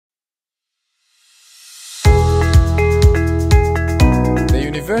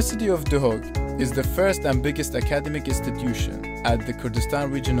University of Duhok is the first and biggest academic institution at the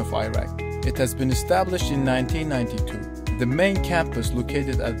Kurdistan region of Iraq. It has been established in 1992. The main campus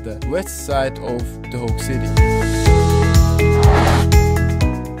located at the west side of Duhok city.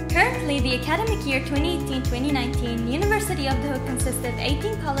 Currently, the academic year 2018-2019, University of Duhok consists of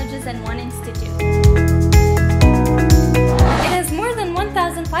 18 colleges and 1 institute. It has more than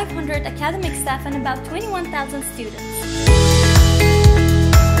 1,500 academic staff and about 21,000 students.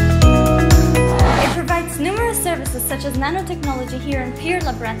 It provides numerous services such as nanotechnology here and peer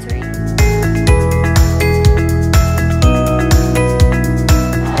laboratory.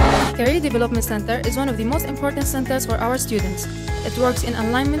 Career Development Center is one of the most important centers for our students. It works in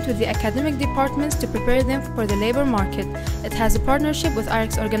alignment with the academic departments to prepare them for the labor market. It has a partnership with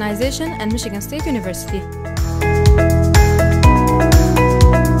IREX organization and Michigan State University.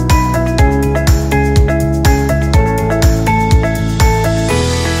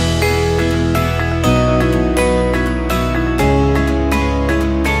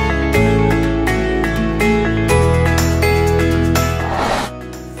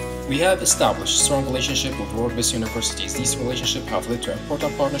 We have established a strong relationship with world-based universities. These relationships have led to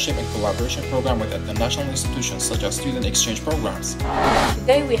important partnership and collaboration programs with international institutions such as student exchange programs.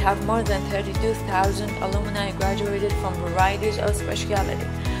 Today we have more than 32,000 alumni graduated from varieties of speciality.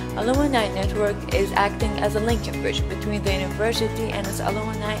 Alumni Network is acting as a linking bridge between the university and its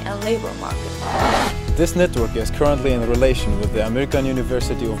alumni and labor market. This network is currently in relation with the American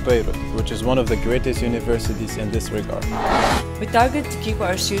University of Beirut, which is one of the greatest universities in this regard. We target to keep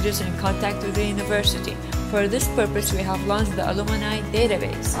our students in contact with the university. For this purpose, we have launched the Alumni Data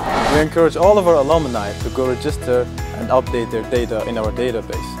Base. We encourage all of our alumni to go register and update their data in our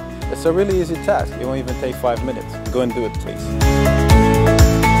database. It's a really easy task. It won't even take 5 minutes. Go and do it, please.